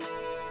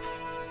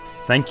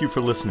Thank you for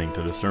listening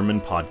to the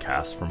sermon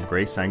podcast from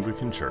Grace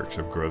Anglican Church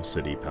of Grove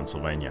City,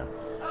 Pennsylvania.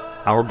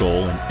 Our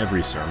goal in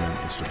every sermon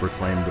is to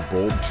proclaim the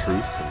bold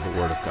truth of the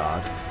Word of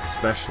God,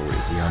 especially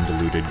the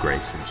undiluted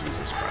grace of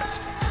Jesus Christ.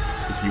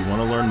 If you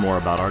want to learn more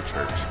about our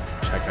church,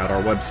 check out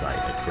our website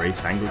at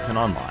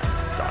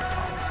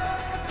graceanglicanonline.com.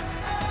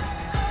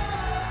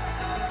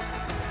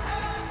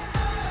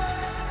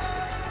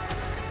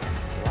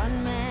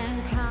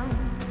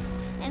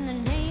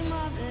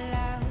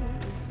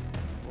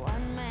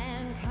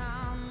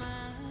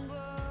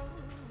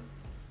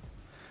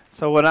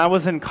 So when I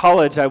was in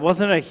college, I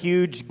wasn't a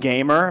huge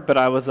gamer, but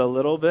I was a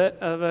little bit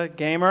of a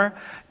gamer.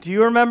 Do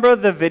you remember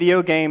the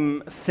video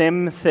game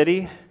Sim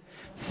City?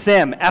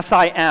 Sim,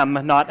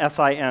 S-I-M, not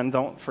S-I-N,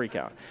 don't freak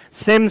out.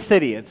 Sim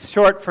City, it's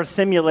short for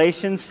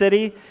Simulation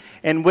City,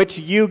 in which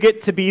you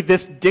get to be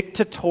this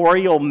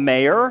dictatorial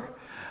mayor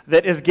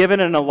that is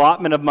given an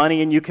allotment of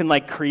money and you can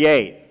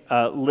create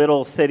a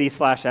little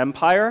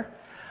city/empire.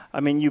 I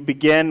mean, you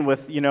begin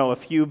with, a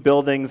few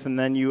buildings, and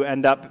then you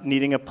end up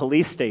needing a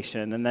police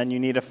station, and then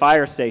you need a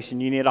fire station,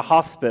 you need a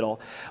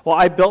hospital. Well,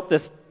 I built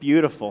this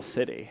beautiful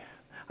city.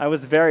 I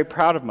was very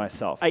proud of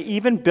myself. I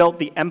even built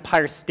the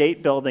Empire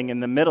State Building in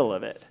the middle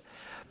of it.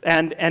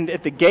 And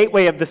at the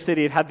gateway of the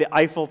city, it had the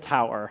Eiffel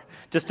Tower,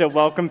 just to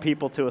welcome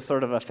people to a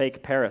sort of a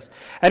fake Paris.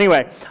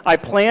 Anyway, I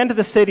planned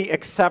the city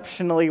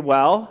exceptionally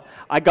well.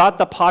 I got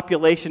the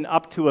population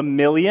up to 1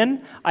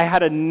 million. I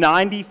had a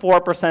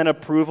 94%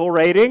 approval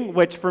rating,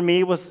 which for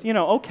me was,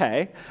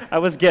 okay. I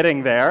was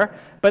getting there.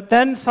 But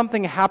then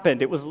something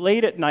happened. It was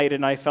late at night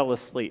and I fell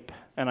asleep,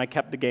 and I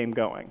kept the game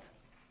going.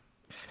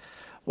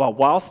 Well,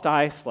 whilst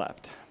I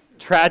slept,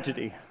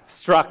 tragedy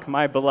struck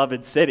my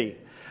beloved city.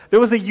 There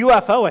was a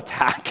UFO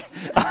attack.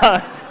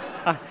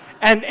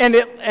 And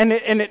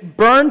it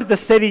burned the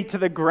city to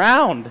the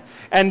ground.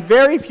 And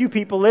very few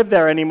people live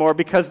there anymore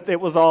because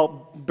it was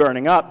all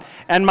burning up.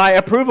 And my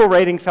approval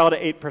rating fell to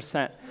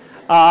 8%.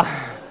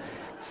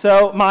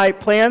 So my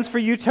plans for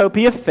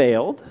Utopia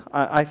failed.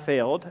 I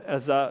failed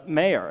as a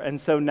mayor.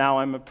 And so now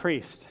I'm a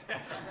priest.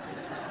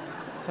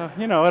 So,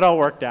 it all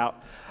worked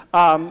out.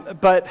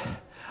 But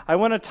I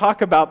want to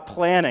talk about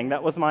planning.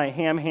 That was my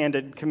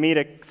ham-handed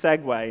comedic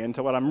segue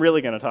into what I'm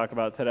really going to talk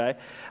about today.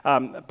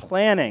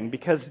 Planning,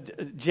 because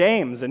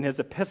James in his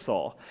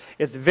epistle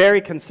is very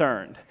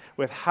concerned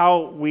with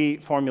how we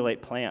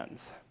formulate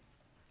plans.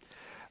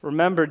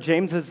 Remember,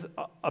 James is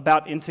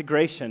about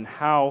integration,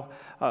 how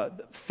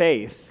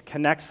faith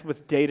connects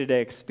with day-to-day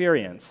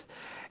experience.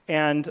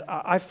 And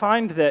I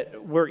find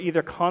that we're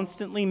either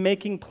constantly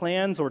making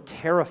plans or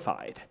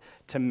terrified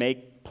to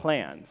make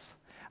plans.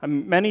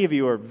 Many of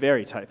you are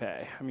very type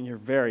A. You're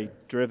very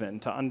driven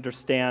to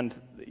understand,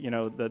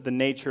 the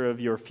nature of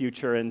your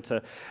future and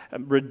to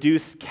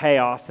reduce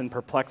chaos and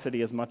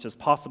perplexity as much as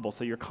possible.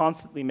 So you're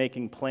constantly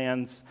making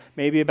plans,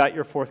 maybe about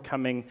your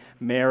forthcoming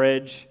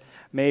marriage,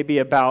 maybe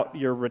about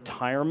your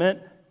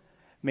retirement,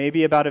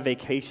 maybe about a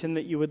vacation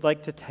that you would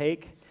like to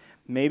take,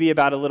 maybe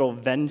about a little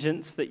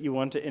vengeance that you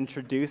want to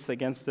introduce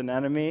against an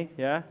enemy,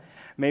 yeah?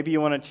 Maybe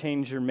you want to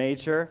change your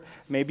major,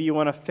 maybe you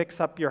want to fix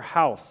up your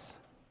house.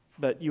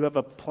 But you have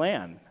a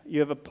plan.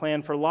 You have a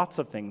plan for lots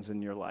of things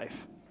in your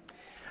life.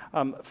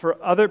 For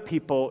other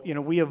people,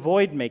 we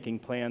avoid making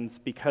plans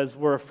because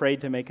we're afraid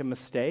to make a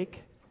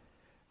mistake.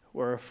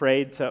 We're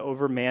afraid to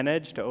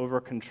overmanage, to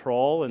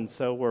over-control, and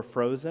so we're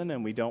frozen,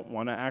 and we don't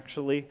want to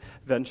actually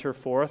venture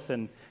forth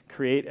and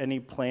create any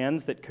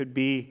plans that could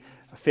be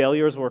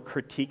failures or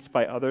critiqued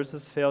by others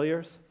as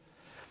failures.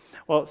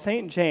 Well,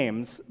 St.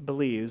 James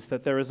believes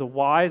that there is a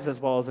wise as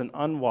well as an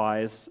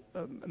unwise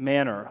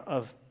manner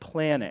of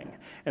planning.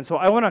 And so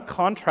I want to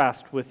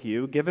contrast with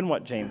you, given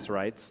what James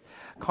writes,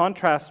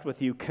 contrast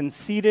with you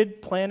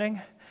conceited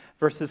planning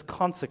versus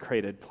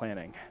consecrated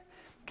planning.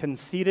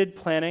 Conceited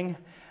planning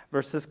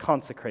versus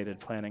consecrated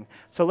planning.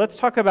 So let's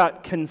talk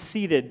about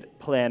conceited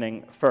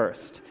planning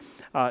first,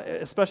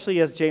 especially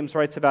as James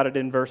writes about it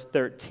in verse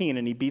 13,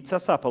 and he beats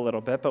us up a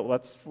little bit, but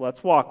let's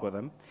walk with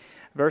him.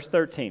 Verse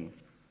 13.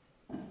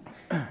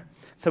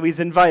 So he's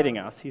inviting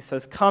us. He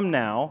says, "Come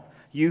now,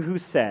 you who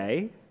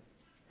say,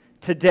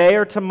 today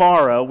or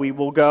tomorrow we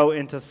will go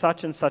into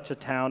such and such a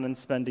town and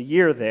spend a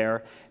year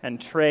there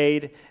and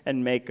trade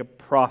and make a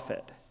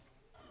profit.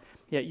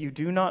 Yet you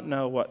do not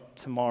know what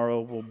tomorrow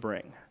will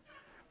bring."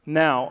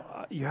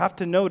 Now, you have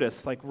to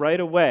notice, right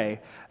away,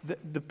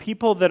 the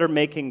people that are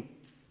making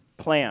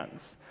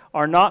plans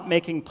are not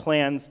making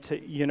plans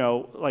to,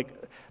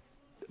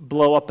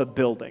 blow up a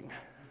building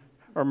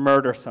or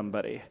murder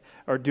somebody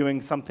or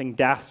doing something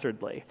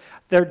dastardly.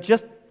 They're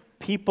just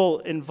people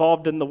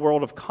involved in the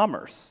world of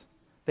commerce.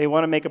 They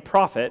want to make a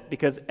profit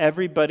because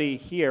everybody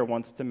here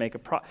wants to make a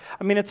profit.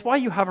 It's why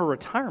you have a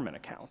retirement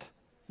account.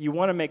 You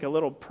want to make a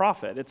little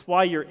profit. It's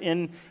why you're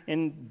in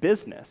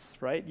business,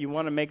 right? You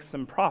want to make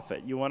some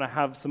profit. You want to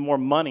have some more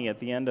money at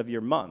the end of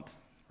your month,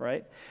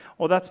 right?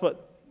 Well, that's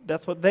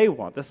what they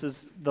want. This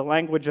is the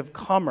language of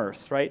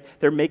commerce, right?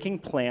 They're making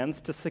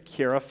plans to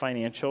secure a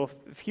financial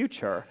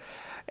future.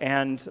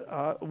 And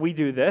we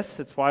do this.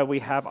 It's why we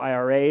have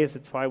IRAs.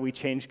 It's why we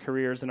change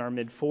careers in our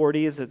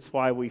mid-40s. It's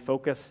why we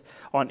focus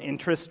on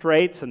interest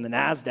rates and the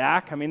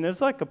NASDAQ. I mean,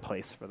 there's like a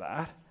place for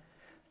that.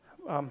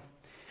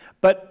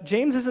 But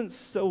James isn't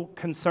so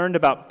concerned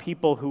about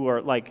people who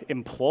are like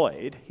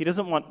employed. He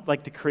doesn't want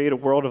like to create a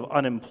world of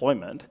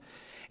unemployment.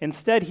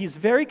 Instead, he's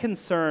very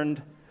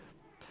concerned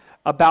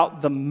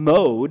about the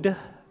mode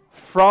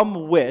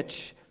from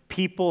which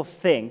people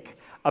think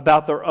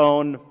about their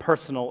own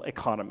personal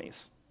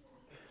economies.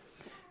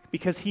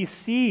 Because he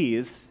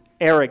sees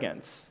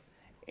arrogance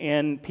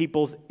in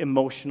people's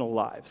emotional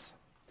lives.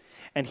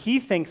 And he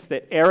thinks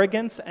that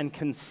arrogance and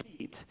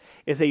conceit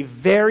is a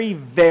very,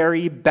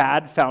 very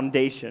bad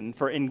foundation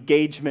for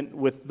engagement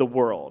with the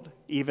world,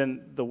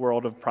 even the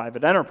world of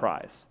private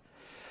enterprise.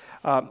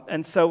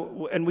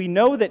 And we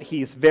know that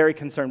he's very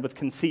concerned with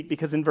conceit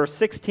because in verse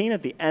 16,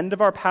 at the end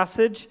of our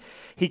passage,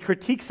 he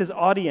critiques his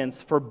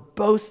audience for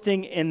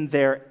boasting in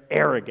their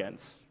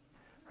arrogance.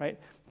 Right?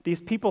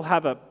 These people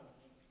have a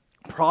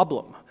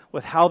problem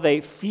with how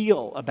they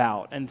feel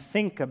about and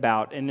think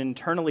about and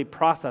internally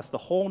process the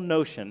whole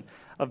notion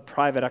of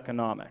private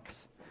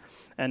economics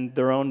and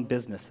their own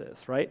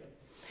businesses, right?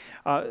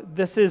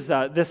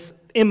 This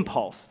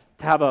impulse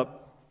to have a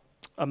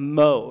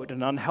mode,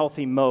 an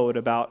unhealthy mode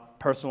about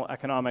personal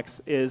economics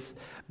is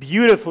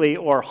beautifully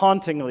or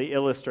hauntingly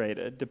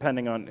illustrated,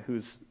 depending on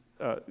who's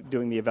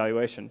doing the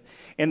evaluation.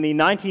 In the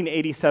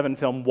 1987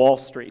 film Wall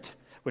Street,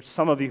 which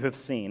some of you have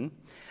seen,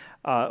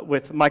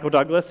 with Michael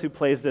Douglas, who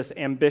plays this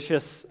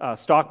ambitious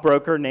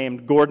stockbroker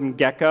named Gordon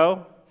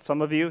Gekko.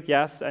 Some of you,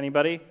 yes?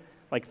 Anybody?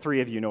 Like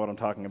 3 of you know what I'm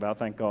talking about,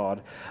 thank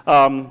God.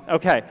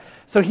 Okay,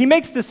 so he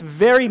makes this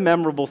very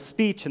memorable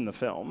speech in the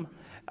film,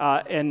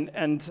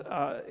 and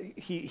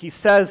he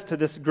says to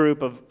this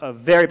group of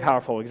very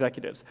powerful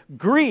executives,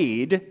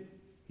 greed,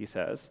 he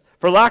says,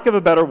 for lack of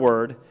a better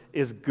word,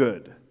 is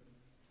good.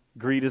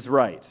 Greed is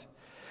right.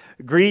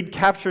 Greed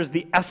captures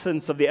the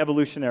essence of the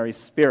evolutionary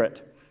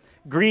spirit.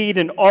 Greed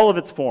in all of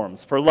its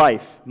forms, for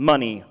life,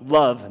 money,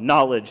 love,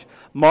 knowledge,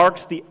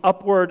 marks the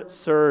upward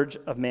surge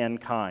of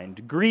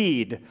mankind.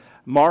 Greed,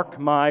 mark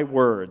my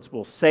words,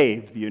 will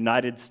save the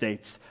United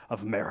States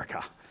of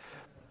America.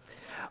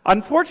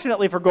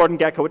 Unfortunately for Gordon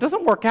Gekko, it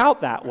doesn't work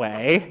out that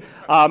way,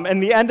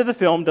 and the end of the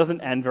film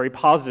doesn't end very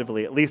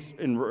positively, at least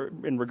in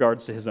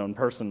regards to his own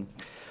person.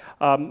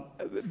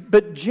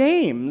 But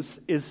James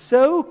is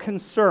so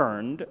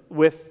concerned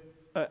with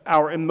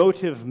our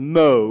emotive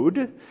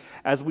mode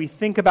as we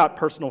think about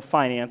personal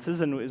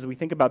finances and as we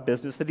think about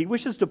business, that he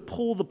wishes to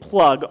pull the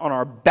plug on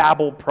our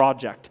Babel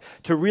project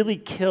to really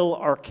kill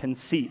our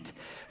conceit.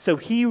 So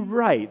he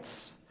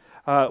writes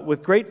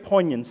with great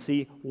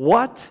poignancy,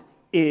 "What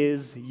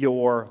is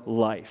your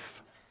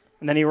life?"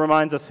 And then he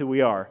reminds us who we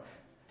are.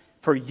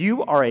 "For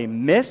you are a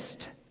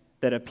mist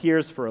that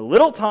appears for a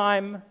little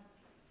time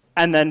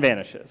and then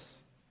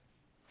vanishes."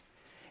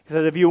 He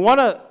says if you want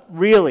to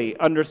really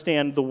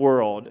understand the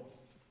world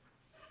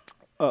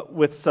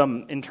with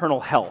some internal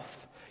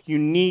health, you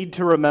need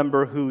to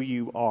remember who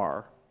you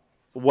are,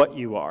 what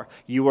you are.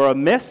 You are a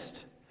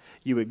mist,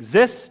 you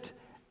exist,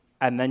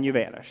 and then you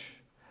vanish.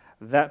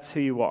 That's who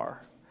you are.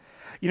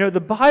 You know,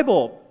 the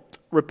Bible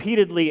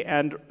repeatedly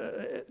and,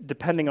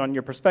 depending on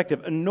your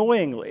perspective,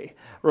 annoyingly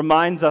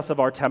reminds us of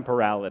our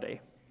temporality,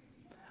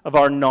 of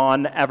our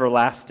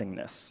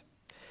non-everlastingness.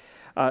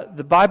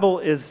 The Bible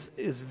is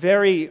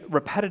very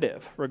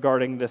repetitive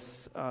regarding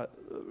this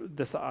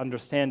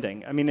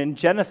understanding. I mean, in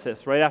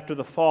Genesis, right after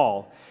the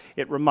fall,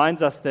 it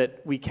reminds us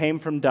that we came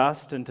from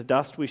dust, and to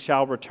dust we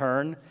shall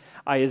return.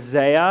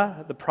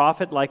 Isaiah, the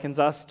prophet, likens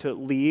us to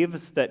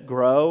leaves that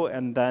grow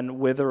and then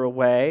wither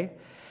away.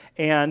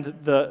 And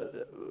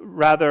the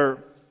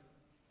rather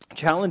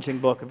challenging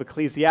book of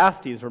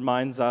Ecclesiastes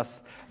reminds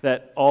us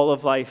that all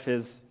of life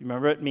is, you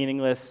remember it,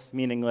 meaningless,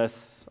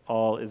 meaningless,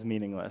 all is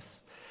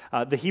meaningless.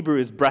 The Hebrew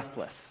is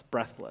breathless,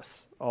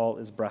 breathless, all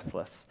is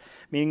breathless,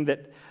 meaning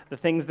that the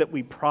things that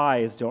we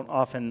prize don't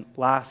often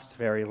last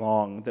very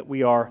long, that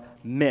we are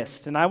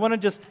mist. And I want to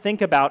just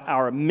think about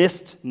our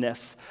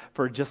mistness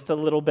for just a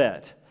little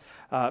bit,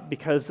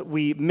 because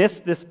we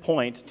miss this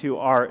point to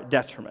our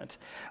detriment.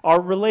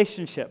 Our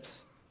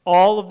relationships,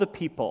 all of the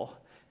people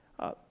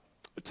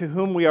to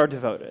whom we are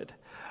devoted,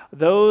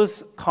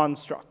 those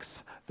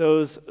constructs,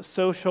 those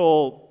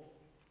social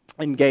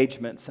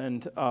engagements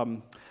and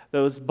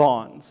those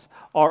bonds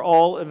are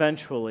all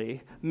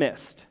eventually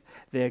missed.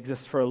 They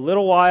exist for a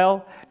little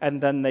while,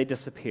 and then they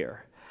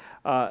disappear.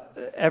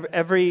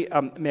 Every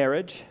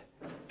marriage,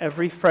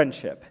 every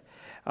friendship,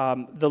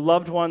 the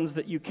loved ones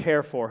that you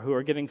care for who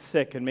are getting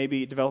sick and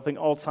maybe developing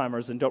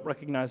Alzheimer's and don't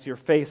recognize your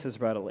face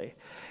as readily,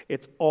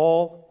 it's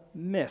all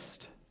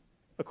missed,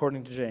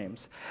 according to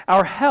James.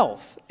 Our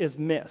health is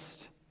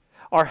missed.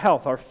 Our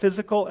health, our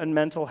physical and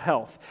mental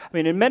health. I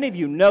mean, and many of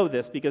you know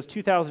this because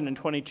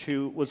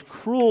 2022 was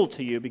cruel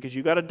to you because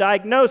you got a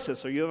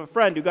diagnosis, or you have a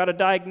friend who got a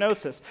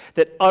diagnosis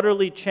that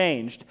utterly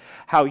changed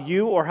how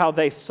you or how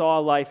they saw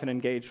life and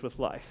engaged with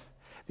life.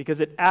 because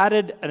it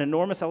added an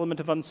enormous element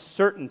of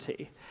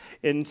uncertainty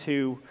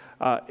into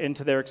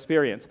their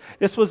experience.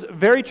 This was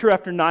very true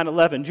after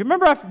 9/11. Do you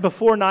remember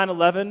before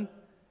 9/11?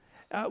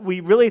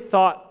 We really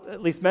thought,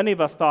 at least many of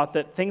us thought,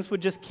 that things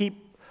would just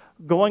keep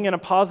going in a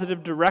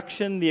positive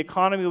direction, the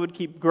economy would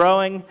keep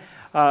growing,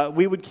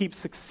 we would keep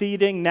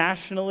succeeding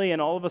nationally,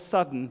 and all of a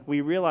sudden,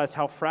 we realized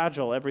how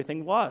fragile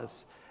everything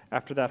was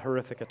after that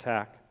horrific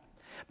attack.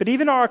 But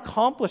even our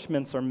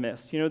accomplishments are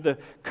missed. The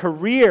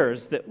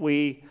careers that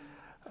we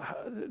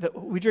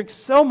drink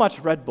so much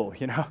Red Bull,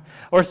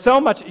 or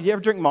so much. You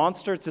ever drink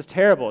Monster? It's just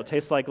terrible. It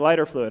tastes like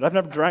lighter fluid. I've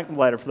never drank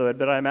lighter fluid,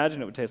 but I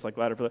imagine it would taste like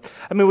lighter fluid.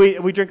 I mean,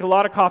 we drink a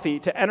lot of coffee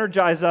to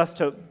energize us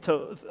to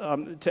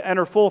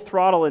enter full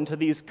throttle into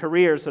these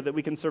careers so that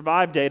we can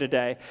survive day to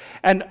day.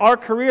 And our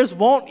careers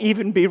won't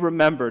even be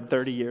remembered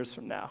 30 years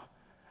from now,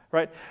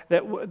 right?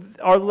 That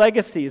our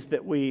legacies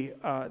that we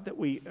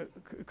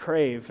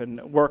crave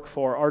and work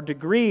for, our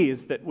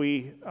degrees that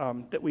we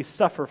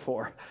suffer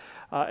for.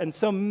 And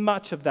so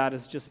much of that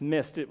is just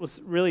missed. It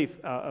was really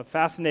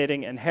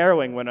fascinating and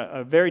harrowing when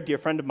a very dear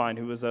friend of mine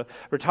who was a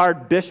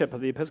retired bishop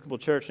of the Episcopal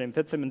Church named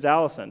Fitzsimmons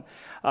Allison,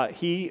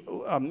 he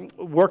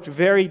worked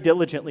very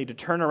diligently to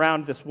turn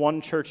around this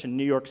one church in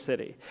New York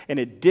City. And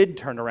it did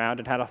turn around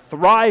and had a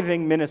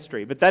thriving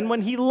ministry. But then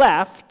when he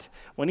left,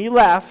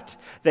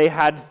 they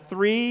had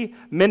 3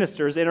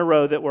 ministers in a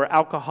row that were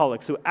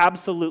alcoholics who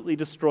absolutely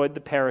destroyed the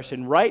parish.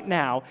 And right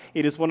now,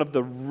 it is one of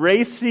the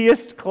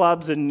raciest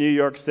clubs in New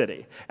York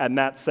City. And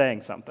that's saying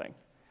something.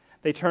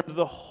 They turned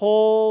the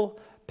whole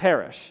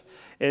parish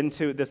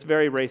into this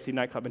very racy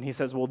nightclub. And he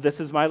says, well, this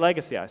is my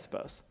legacy, I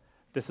suppose.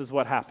 This is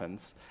what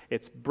happens.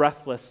 It's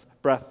breathless.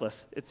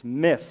 It's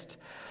missed.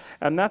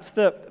 And that's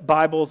the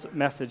Bible's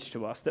message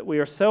to us, that we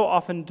are so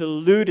often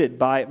deluded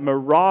by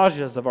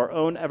mirages of our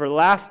own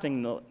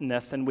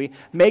everlastingness, and we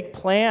make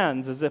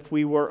plans as if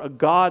we were a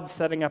god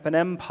setting up an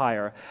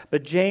empire.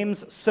 But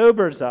James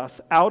sobers us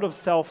out of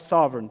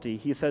self-sovereignty.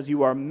 He says,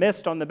 you are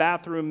missed on the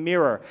bathroom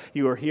mirror.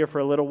 You are here for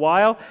a little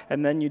while,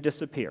 and then you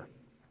disappear.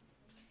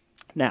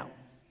 Now,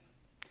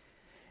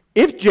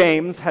 if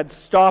James had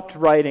stopped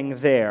writing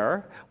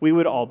there, we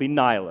would all be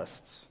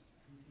nihilists.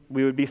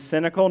 We would be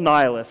cynical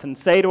nihilists and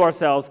say to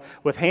ourselves,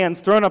 with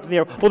hands thrown up in the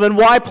air, well, then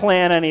why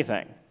plan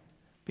anything?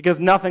 Because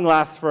nothing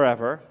lasts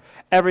forever.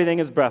 Everything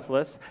is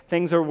breathless.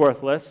 Things are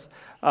worthless.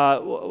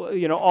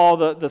 All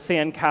the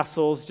sand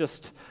castles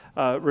just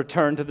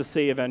return to the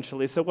sea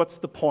eventually. So what's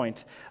the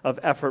point of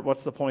effort?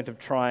 What's the point of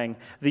trying?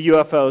 The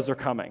UFOs are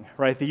coming,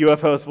 right? The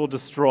UFOs will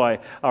destroy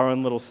our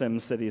own little sim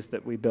cities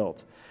that we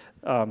built.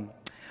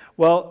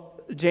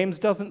 Well, James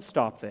doesn't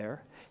stop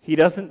there. He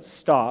doesn't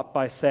stop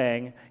by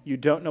saying, you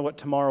don't know what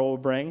tomorrow will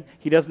bring.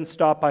 He doesn't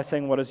stop by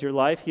saying, what is your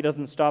life? He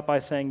doesn't stop by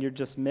saying, you're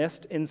just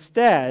missed.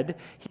 Instead,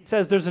 he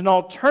says there's an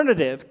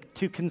alternative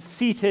to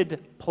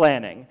conceited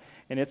planning,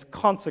 and it's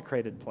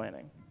consecrated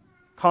planning.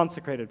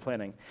 Consecrated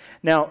planning.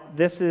 Now,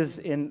 this is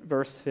in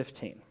verse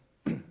 15.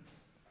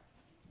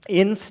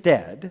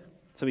 Instead,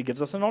 so he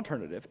gives us an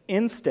alternative.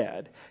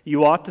 Instead,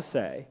 you ought to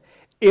say,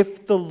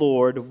 if the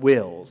Lord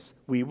wills,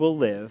 we will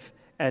live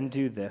and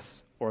do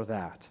this or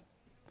that.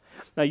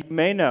 Now, you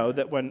may know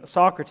that when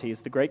Socrates,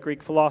 the great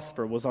Greek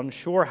philosopher, was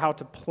unsure how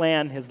to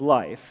plan his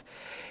life,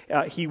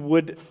 he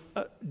would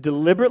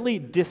deliberately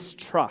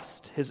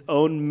distrust his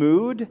own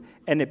mood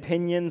and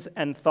opinions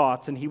and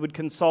thoughts, and he would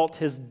consult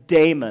his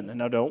daemon. And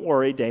now, don't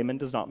worry, daemon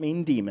does not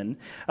mean demon.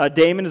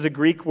 Daemon is a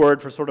Greek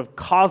word for sort of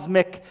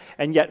cosmic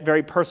and yet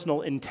very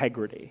personal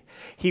integrity.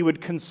 He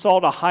would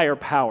consult a higher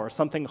power,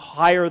 something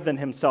higher than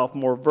himself,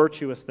 more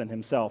virtuous than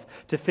himself,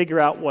 to figure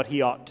out what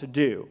he ought to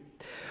do.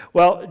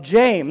 Well,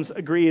 James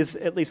agrees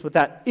at least with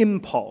that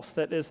impulse.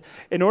 That is,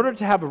 in order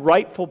to have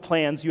rightful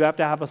plans, you have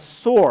to have a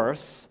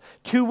source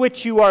to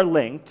which you are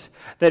linked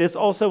that is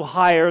also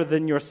higher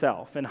than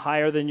yourself and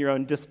higher than your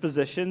own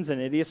dispositions and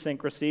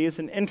idiosyncrasies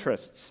and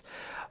interests.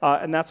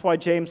 And that's why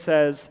James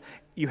says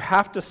you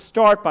have to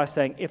start by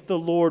saying, if the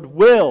Lord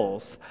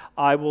wills,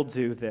 I will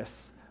do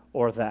this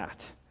or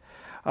that.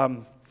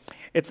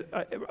 It's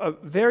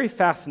very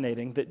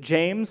fascinating that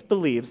James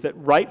believes that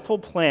rightful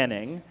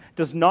planning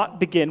does not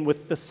begin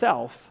with the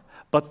self,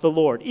 but the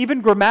Lord.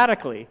 Even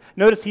grammatically,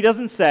 notice he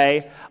doesn't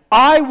say,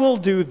 I will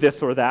do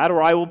this or that,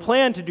 or I will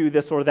plan to do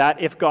this or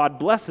that if God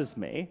blesses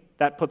me.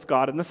 That puts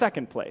God in the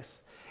second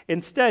place.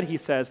 Instead, he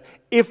says,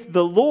 if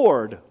the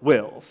Lord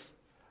wills,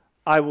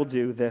 I will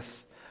do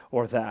this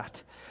or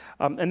that.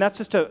 And that's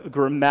just a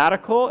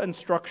grammatical and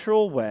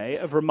structural way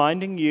of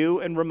reminding you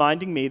and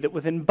reminding me that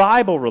within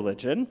Bible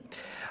religion,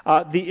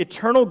 the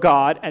eternal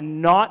God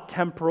and not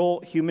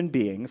temporal human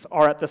beings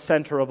are at the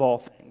center of all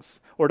things.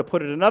 Or to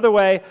put it another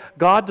way,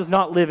 God does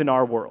not live in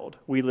our world.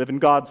 We live in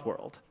God's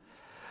world.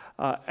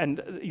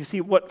 And you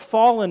see, what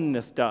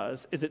fallenness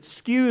does is it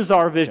skews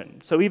our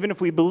vision. So even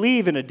if we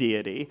believe in a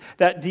deity,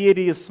 that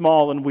deity is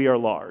small and we are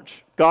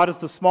large. God is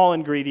the small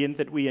ingredient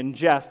that we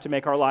ingest to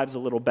make our lives a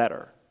little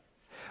better.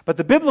 But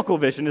the biblical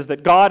vision is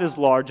that God is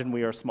large and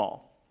we are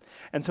small.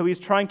 And so he's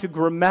trying to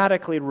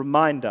grammatically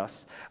remind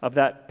us of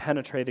that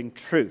penetrating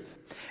truth.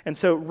 And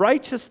so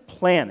righteous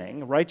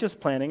planning,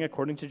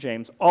 according to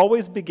James,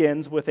 always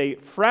begins with a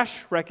fresh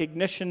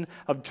recognition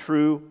of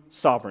true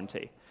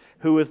sovereignty.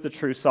 Who is the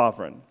true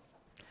sovereign?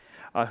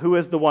 Who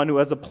is the one who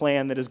has a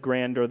plan that is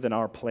grander than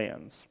our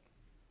plans?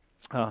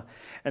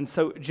 And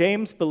so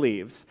James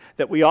believes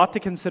that we ought to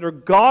consider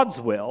God's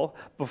will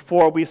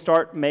before we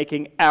start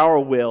making our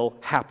will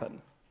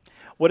happen.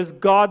 What is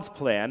God's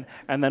plan?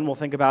 And then we'll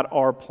think about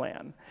our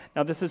plan.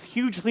 Now, this is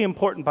hugely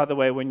important, by the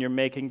way, when you're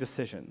making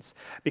decisions.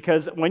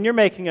 Because when you're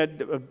making a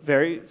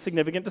very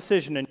significant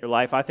decision in your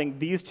life, I think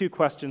these two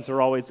questions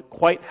are always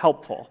quite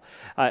helpful,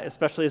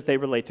 especially as they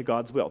relate to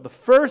God's will. The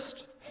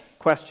first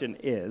question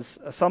is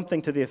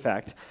something to the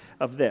effect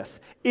of this: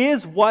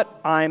 is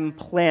what I'm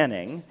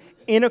planning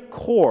in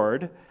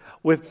accord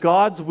with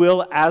God's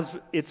will as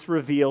it's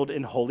revealed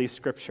in Holy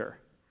Scripture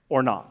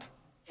or not?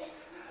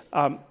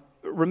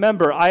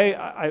 Remember,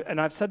 and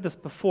I've said this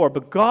before,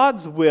 but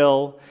God's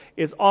will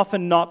is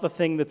often not the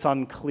thing that's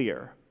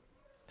unclear.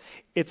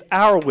 It's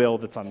our will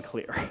that's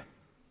unclear.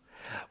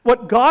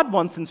 What God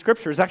wants in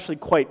Scripture is actually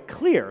quite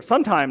clear,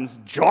 sometimes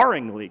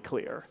jarringly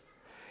clear.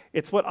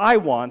 It's what I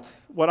want,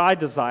 what I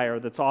desire,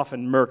 that's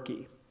often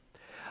murky.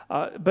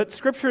 But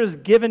Scripture is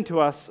given to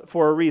us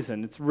for a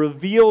reason. It's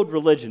revealed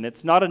religion.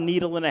 It's not a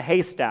needle in a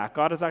haystack.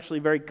 God is actually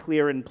very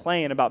clear and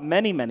plain about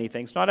many, many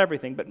things. Not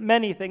everything, but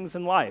many things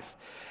in life.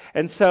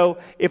 And so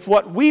if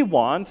what we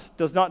want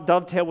does not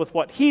dovetail with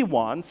what He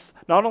wants,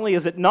 not only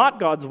is it not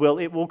God's will,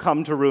 it will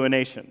come to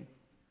ruination.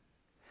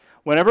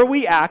 Whenever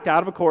we act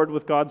out of accord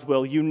with God's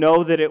will, you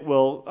know that it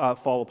will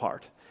fall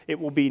apart. It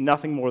will be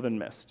nothing more than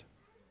mist.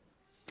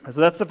 So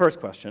that's the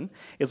first question,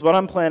 is what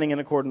I'm planning in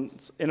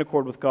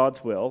accord with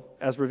God's will,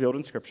 as revealed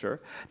in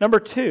Scripture. Number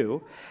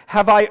two,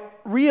 have I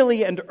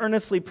really and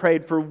earnestly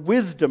prayed for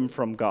wisdom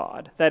from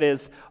God? That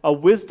is, a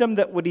wisdom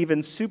that would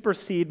even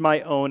supersede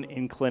my own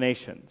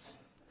inclinations.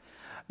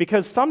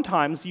 Because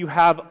sometimes you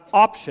have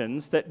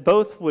options that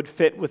both would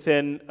fit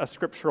within a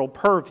scriptural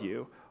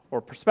purview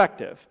or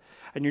perspective,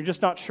 and you're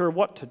just not sure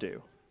what to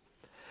do.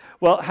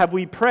 Well, have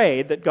we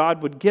prayed that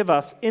God would give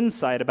us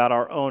insight about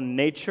our own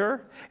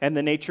nature and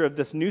the nature of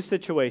this new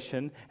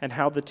situation and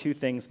how the two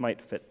things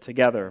might fit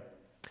together?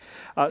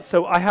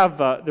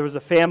 There was a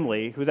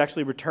family who's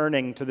actually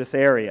returning to this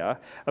area,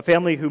 a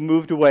family who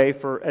moved away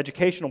for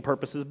educational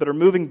purposes but are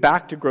moving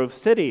back to Grove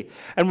City.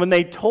 And when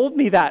they told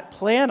me that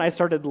plan, I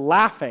started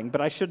laughing, but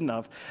I shouldn't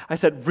have. I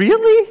said,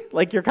 really?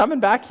 Like, you're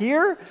coming back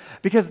here?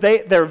 Because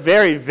they're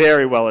very,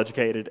 very well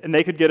educated, and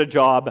they could get a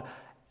job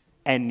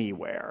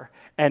anywhere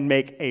and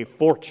make a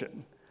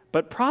fortune,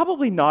 but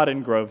probably not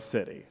in Grove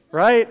City,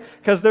 right?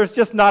 Because there's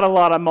just not a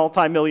lot of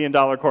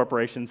multi-million-dollar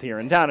corporations here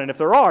in town, and if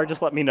there are,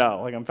 just let me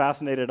know. Like, I'm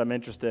fascinated, I'm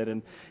interested,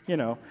 and,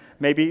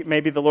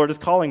 maybe the Lord is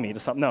calling me to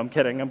something. No, I'm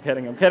kidding.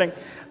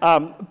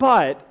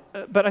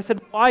 But I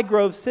said, why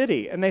Grove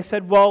City? And they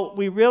said, well,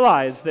 we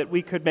realized that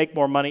we could make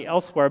more money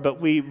elsewhere,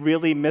 but we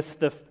really miss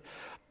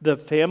the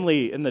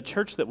family and the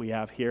church that we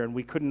have here, and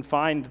we couldn't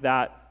find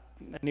that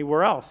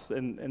anywhere else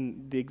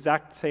in the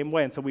exact same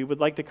way. And so we would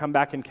like to come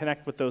back and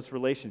connect with those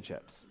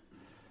relationships.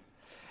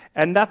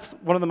 And that's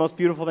one of the most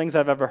beautiful things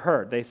I've ever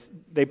heard.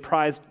 They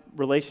prized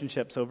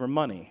relationships over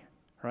money,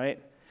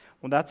 right?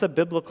 Well, that's a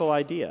biblical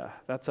idea.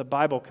 That's a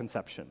Bible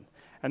conception.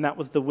 And that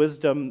was the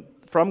wisdom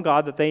from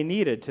God that they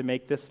needed to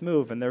make this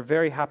move, and they're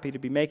very happy to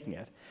be making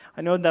it.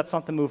 I know that's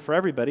not the move for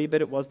everybody, but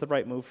it was the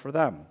right move for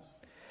them.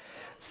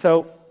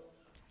 So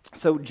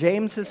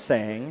James is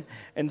saying,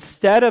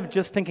 instead of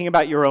just thinking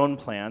about your own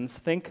plans,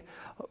 think,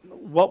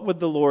 what would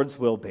the Lord's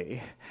will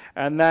be?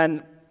 And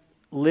then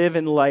live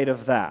in light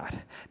of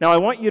that. Now, I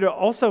want you to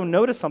also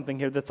notice something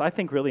here that's, I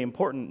think, really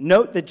important.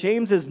 Note that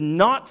James is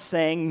not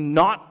saying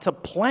not to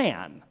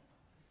plan.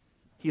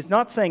 He's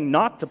not saying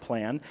not to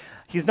plan.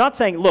 He's not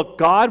saying, look,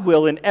 God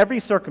will, in every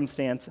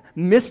circumstance,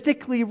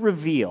 mystically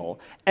reveal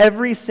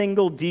every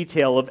single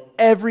detail of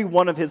every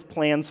one of His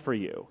plans for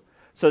you,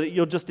 so that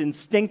you'll just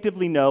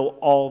instinctively know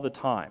all the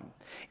time.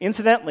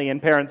 Incidentally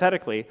and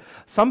parenthetically,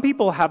 some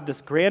people have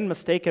this grand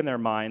mistake in their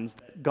minds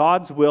that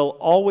God's will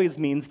always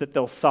means that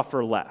they'll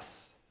suffer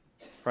less,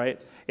 right?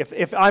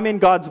 If I'm in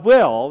God's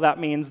will, that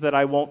means that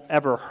I won't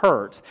ever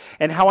hurt.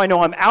 And how I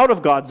know I'm out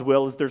of God's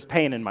will is there's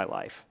pain in my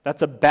life.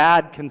 That's a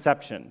bad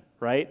conception,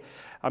 right?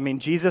 I mean,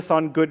 Jesus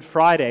on Good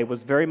Friday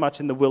was very much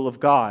in the will of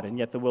God, and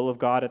yet the will of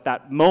God at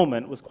that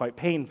moment was quite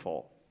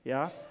painful,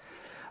 yeah?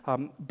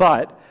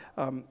 But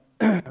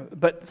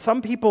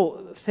some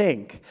people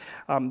think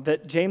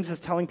that James is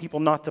telling people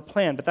not to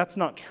plan, but that's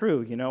not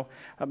true,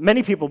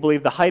 Many people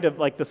believe the height of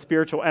the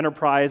spiritual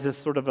enterprise is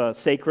sort of a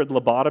sacred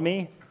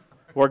lobotomy,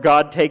 where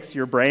God takes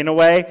your brain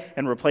away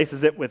and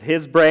replaces it with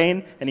His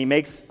brain, and He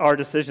makes our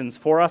decisions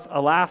for us.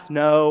 Alas,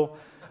 no.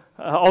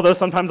 Although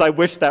sometimes I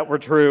wish that were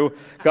true,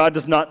 God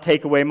does not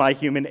take away my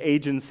human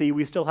agency.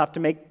 We still have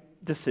to make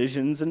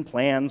decisions and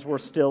plans. We're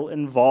still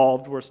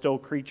involved. We're still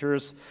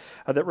creatures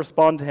that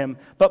respond to him.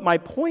 But my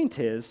point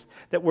is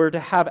that we're to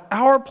have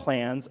our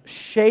plans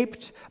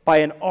shaped by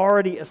an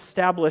already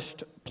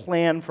established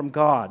plan from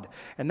God.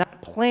 And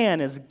that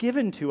plan is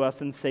given to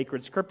us in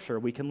sacred scripture.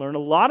 We can learn a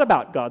lot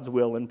about God's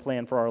will and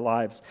plan for our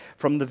lives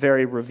from the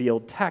very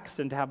revealed text,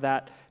 and to have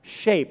that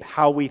shape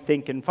how we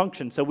think and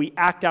function. So we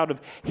act out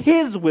of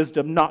his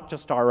wisdom, not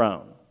just our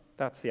own.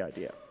 That's the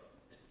idea.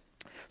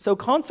 So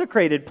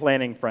consecrated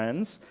planning,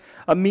 friends,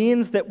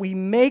 means that we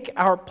make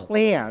our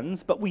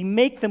plans, but we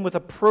make them with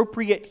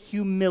appropriate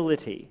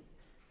humility.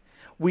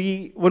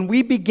 When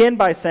we begin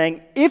by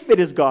saying, if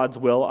it is God's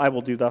will, I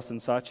will do thus and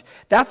such,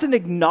 that's an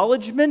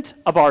acknowledgement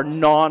of our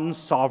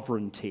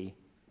non-sovereignty.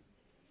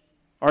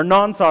 Our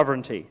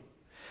non-sovereignty.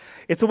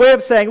 It's a way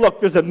of saying, look,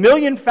 there's a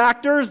million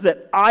factors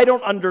that I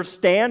don't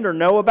understand or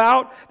know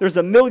about. There's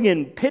a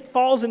million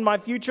pitfalls in my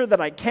future that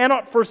I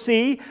cannot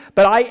foresee,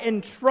 but I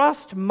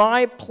entrust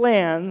my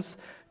plans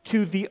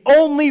to the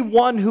only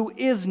one who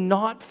is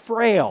not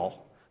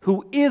frail,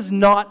 who is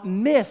not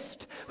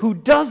missed, who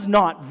does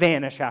not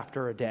vanish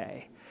after a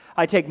day.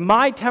 I take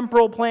my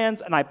temporal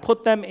plans and I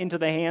put them into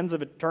the hands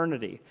of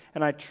eternity,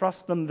 and I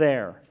trust them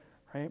there,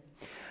 right?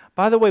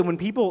 By the way, when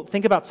people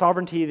think about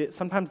sovereignty,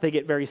 sometimes they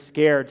get very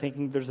scared,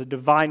 thinking there's a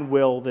divine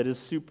will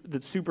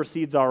that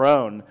supersedes our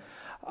own.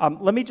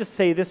 Let me just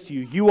say this to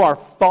you. You are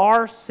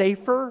far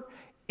safer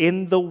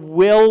in the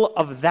will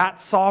of that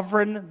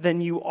sovereign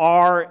than you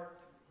are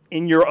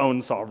in your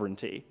own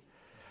sovereignty.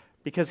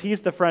 Because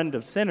he's the friend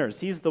of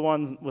sinners. He's the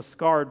one with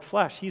scarred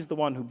flesh. He's the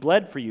one who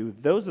bled for you.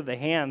 Those are the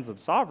hands of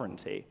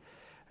sovereignty.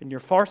 And you're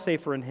far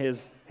safer in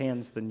his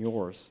hands than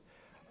yours.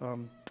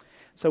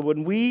 So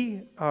when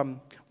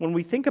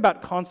we think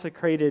about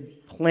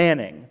consecrated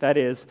planning, that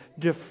is,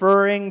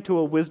 deferring to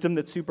a wisdom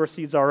that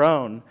supersedes our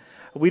own,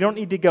 we don't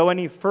need to go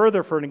any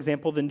further, for an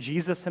example, than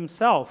Jesus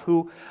himself,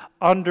 who,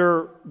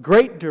 under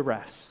great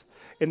duress,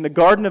 in the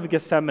Garden of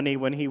Gethsemane,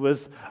 when he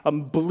was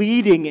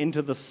bleeding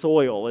into the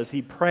soil as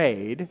he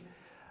prayed,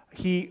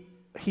 he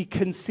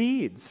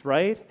concedes,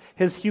 right?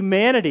 His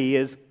humanity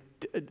is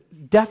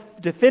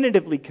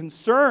definitively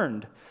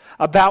concerned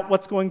about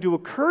what's going to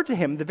occur to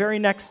him the very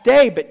next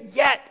day, but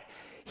yet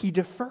he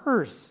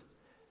defers.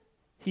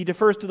 He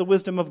defers to the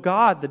wisdom of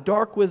God, the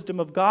dark wisdom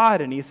of God,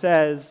 and he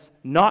says,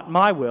 not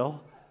my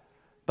will,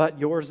 but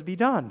yours be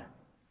done.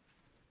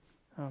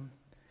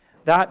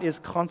 That is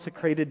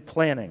consecrated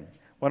planning.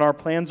 When our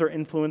plans are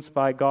influenced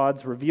by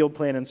God's revealed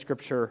plan in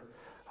Scripture,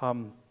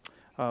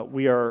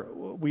 we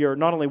are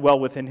not only well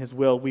within his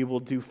will, we will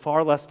do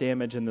far less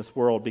damage in this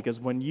world, because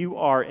when you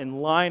are in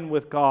line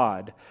with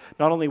God,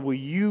 not only will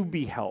you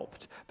be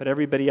helped, but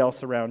everybody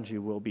else around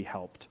you will be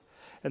helped.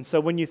 And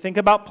so when you think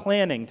about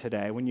planning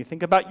today, when you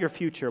think about your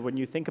future, when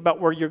you think about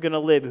where you're going to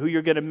live, who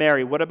you're going to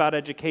marry, what about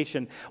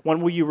education,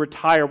 when will you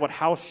retire, what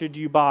house should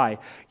you buy,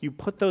 you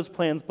put those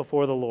plans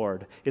before the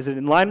Lord. Is it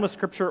in line with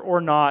Scripture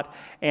or not?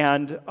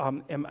 And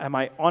am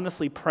I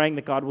honestly praying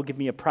that God will give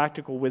me a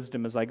practical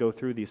wisdom as I go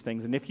through these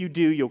things? And if you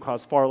do, you'll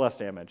cause far less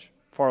damage.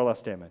 Far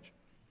less damage.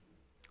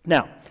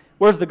 Now,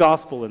 where's the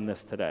gospel in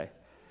this today?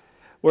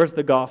 Where's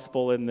the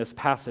gospel in this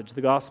passage?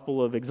 The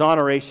gospel of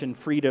exoneration,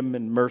 freedom,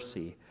 and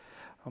mercy.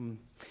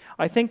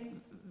 I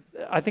think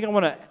I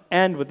want to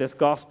end with this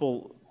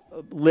gospel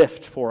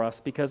lift for us,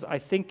 because I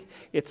think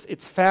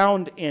it's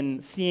found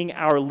in seeing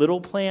our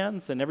little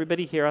plans, and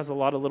everybody here has a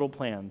lot of little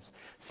plans,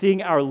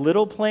 seeing our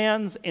little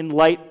plans in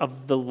light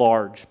of the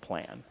large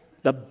plan,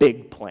 the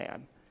big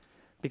plan.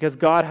 Because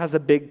God has a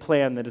big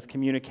plan that is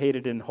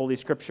communicated in Holy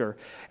Scripture,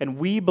 and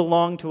we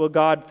belong to a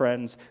God,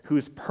 friends,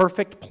 whose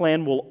perfect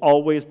plan will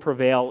always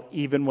prevail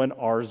even when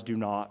ours do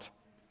not.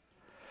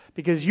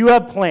 Because you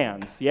have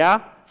plans,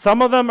 yeah?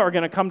 Some of them are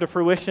going to come to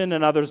fruition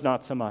and others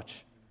not so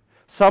much.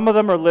 Some of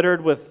them are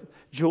littered with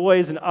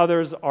joys and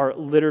others are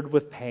littered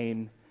with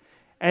pain.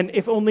 And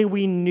if only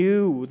we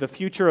knew the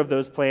future of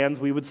those plans,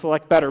 we would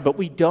select better, but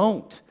we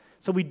don't.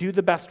 So we do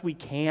the best we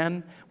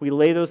can. We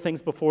lay those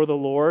things before the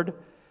Lord,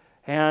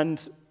 and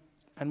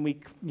we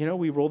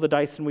roll the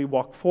dice and we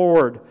walk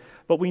forward.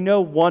 But we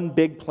know one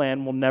big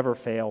plan will never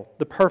fail,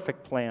 the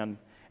perfect plan.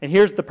 And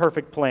here's the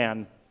perfect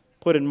plan.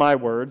 Put in my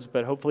words,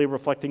 but hopefully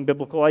reflecting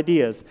biblical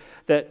ideas,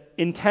 that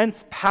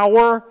intense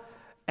power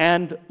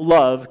and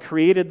love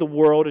created the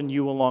world and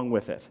you along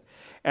with it.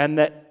 And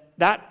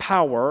that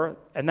power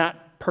and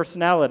that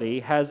personality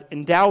has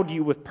endowed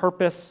you with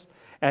purpose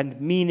and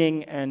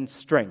meaning and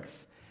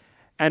strength.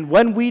 And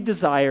when we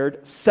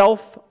desired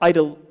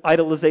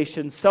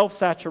self-idolization,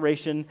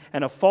 self-saturation,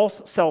 and a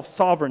false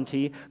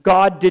self-sovereignty,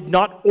 God did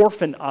not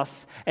orphan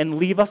us and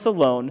leave us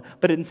alone,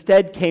 but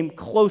instead came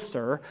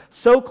closer,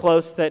 so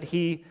close that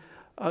he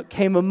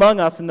came among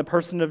us in the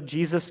person of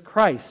Jesus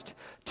Christ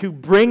to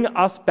bring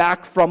us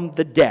back from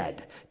the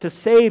dead, to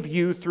save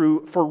you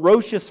through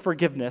ferocious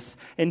forgiveness,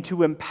 and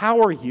to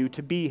empower you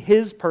to be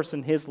his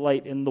person, his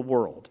light in the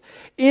world.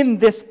 In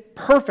this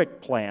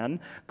perfect plan,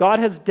 God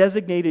has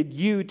designated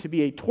you to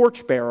be a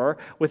torchbearer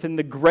within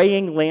the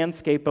graying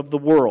landscape of the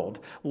world,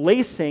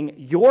 lacing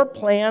your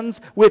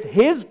plans with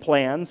his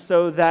plans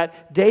so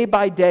that day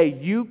by day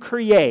you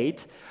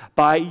create,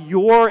 by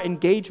your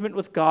engagement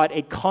with God,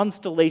 a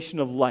constellation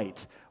of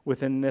light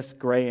within this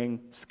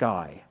graying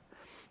sky.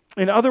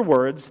 In other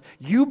words,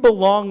 you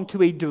belong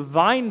to a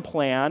divine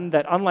plan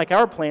that, unlike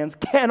our plans,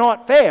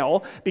 cannot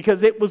fail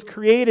because it was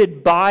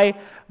created by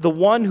the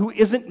one who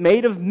isn't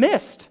made of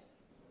mist.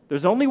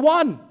 There's only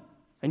one,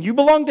 and you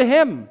belong to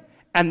him.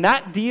 And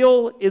that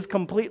deal is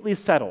completely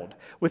settled.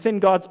 Within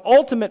God's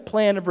ultimate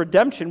plan of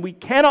redemption, we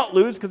cannot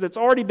lose because it's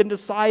already been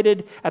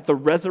decided at the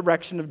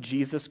resurrection of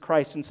Jesus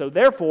Christ. And so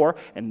therefore,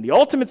 in the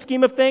ultimate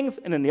scheme of things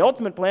and in the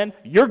ultimate plan,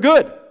 you're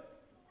good.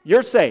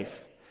 You're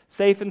safe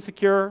and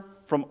secure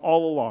from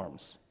all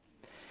alarms.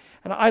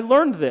 And I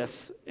learned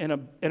this in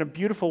a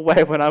beautiful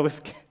way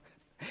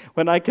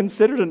when I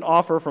considered an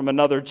offer from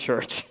another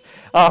church.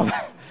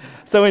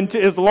 So it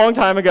was a long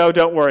time ago,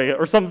 don't worry.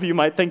 Or some of you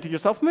might think to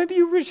yourself, maybe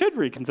you should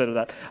reconsider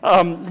that.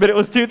 But it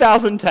was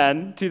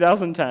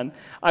 2010.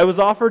 I was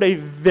offered a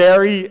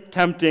very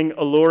tempting,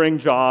 alluring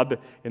job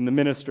in the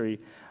ministry.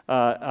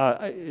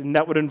 And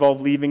that would involve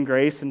leaving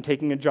Grace and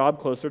taking a job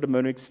closer to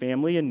Monique's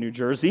family in New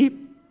Jersey.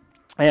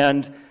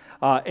 And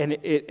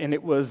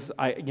it was,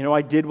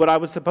 I did what I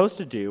was supposed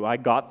to do. I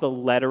got the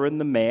letter in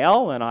the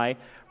mail, and I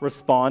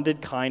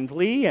responded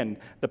kindly, and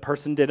the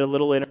person did a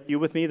little interview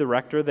with me, the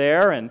rector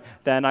there, and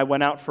then I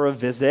went out for a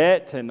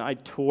visit, and I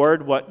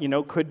toured what,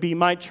 could be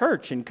my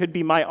church and could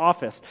be my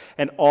office,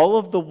 and all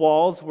of the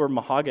walls were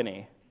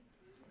mahogany.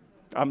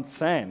 I'm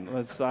saying,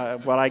 that's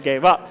what I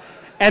gave up.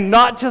 And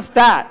not just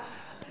that.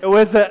 It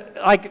was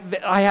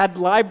I had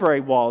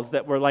library walls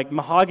that were like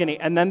mahogany,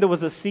 and then there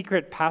was a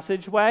secret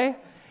passageway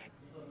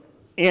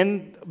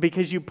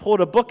because you pulled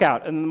a book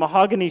out, and the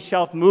mahogany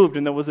shelf moved,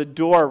 and there was a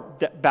door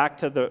back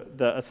to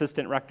the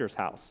assistant rector's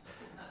house.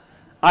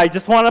 I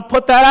just want to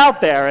put that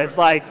out there. It's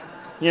like,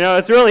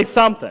 it's really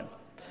something.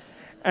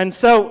 And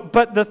so,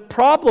 but the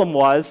problem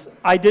was,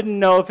 I didn't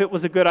know if it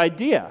was a good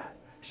idea.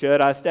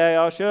 Should I stay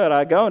or should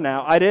I go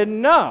now? I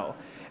didn't know.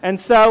 And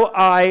so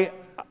I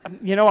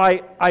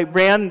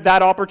ran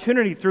that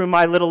opportunity through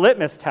my little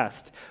litmus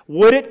test.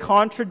 Would it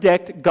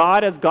contradict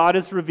God as God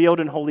is revealed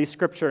in Holy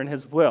Scripture and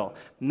his will?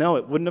 No,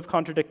 it wouldn't have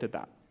contradicted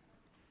that.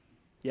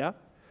 Yeah?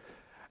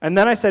 And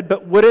then I said,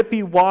 but would it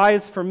be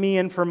wise for me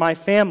and for my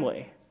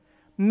family?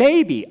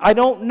 Maybe. I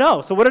don't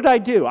know. So what did I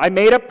do? I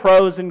made a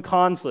pros and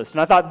cons list,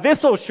 and I thought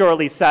this will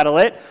surely settle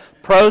it.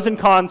 Pros and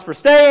cons for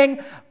staying,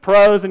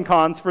 pros and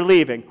cons for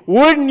leaving.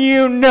 Wouldn't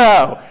you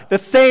know? The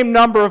same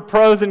number of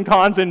pros and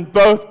cons in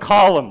both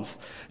columns.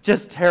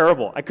 Just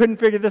terrible. I couldn't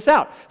figure this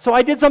out. So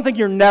I did something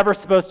you're never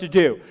supposed to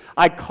do.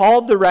 I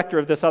called the rector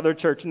of this other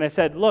church, and I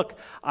said, look,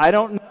 I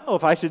don't know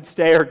if I should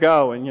stay or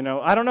go. And,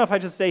 I don't know if I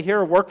should stay here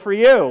or work for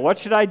you. What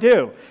should I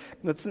do?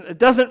 It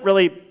doesn't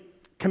really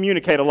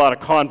communicate a lot of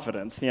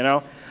confidence,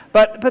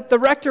 But the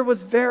rector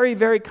was very,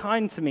 very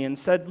kind to me and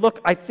said, look,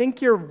 I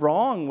think you're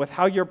wrong with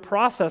how you're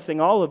processing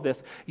all of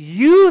this.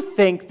 You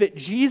think that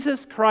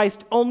Jesus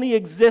Christ only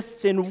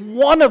exists in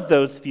one of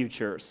those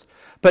futures,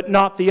 but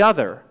not the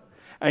other.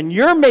 And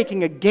you're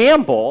making a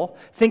gamble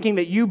thinking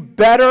that you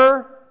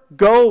better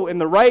go in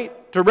the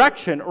right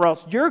direction or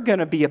else you're going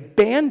to be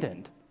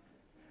abandoned.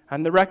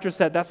 And the rector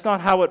said, that's not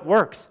how it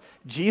works.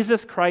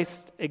 Jesus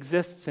Christ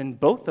exists in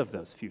both of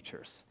those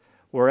futures.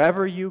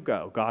 Wherever you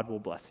go, God will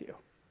bless you.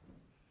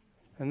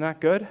 Isn't that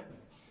good?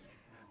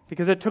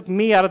 Because it took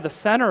me out of the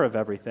center of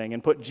everything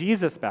and put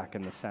Jesus back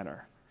in the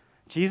center.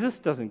 Jesus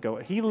doesn't go.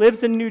 He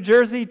lives in New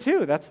Jersey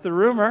too. That's the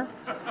rumor.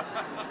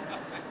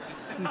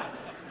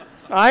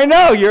 I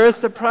know, you're as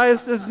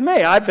surprised as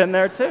me. I've been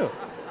there too.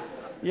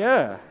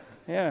 Yeah.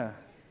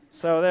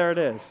 So there it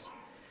is.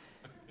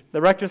 The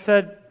rector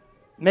said,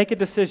 make a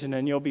decision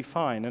and you'll be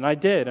fine. And I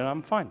did, and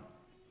I'm fine.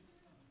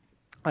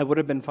 I would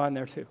have been fine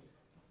there too.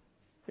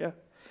 Yeah.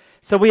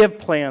 So we have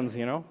plans,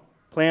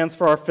 plans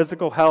for our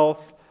physical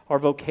health, our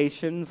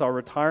vocations, our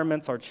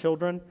retirements, our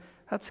children.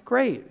 That's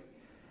great.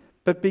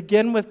 But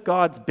begin with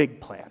God's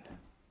big plan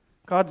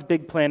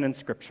in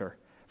Scripture.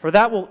 For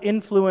that will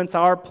influence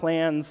our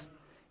plans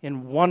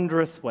in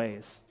wondrous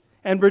ways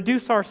and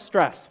reduce our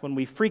stress when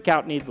we freak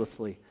out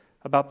needlessly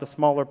about the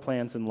smaller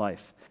plans in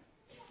life.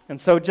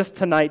 And so just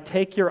tonight,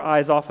 take your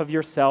eyes off of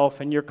yourself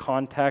and your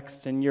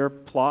context and your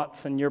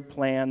plots and your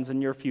plans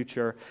and your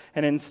future,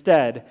 and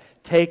instead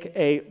take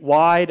a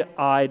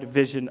wide-eyed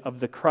vision of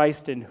the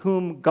Christ in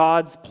whom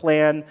God's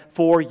plan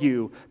for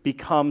you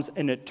becomes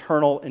an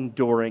eternal,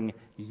 enduring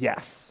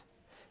yes.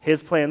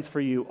 His plans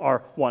for you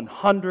are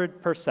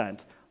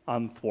 100%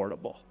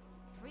 unthwartable.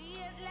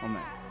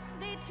 Amen.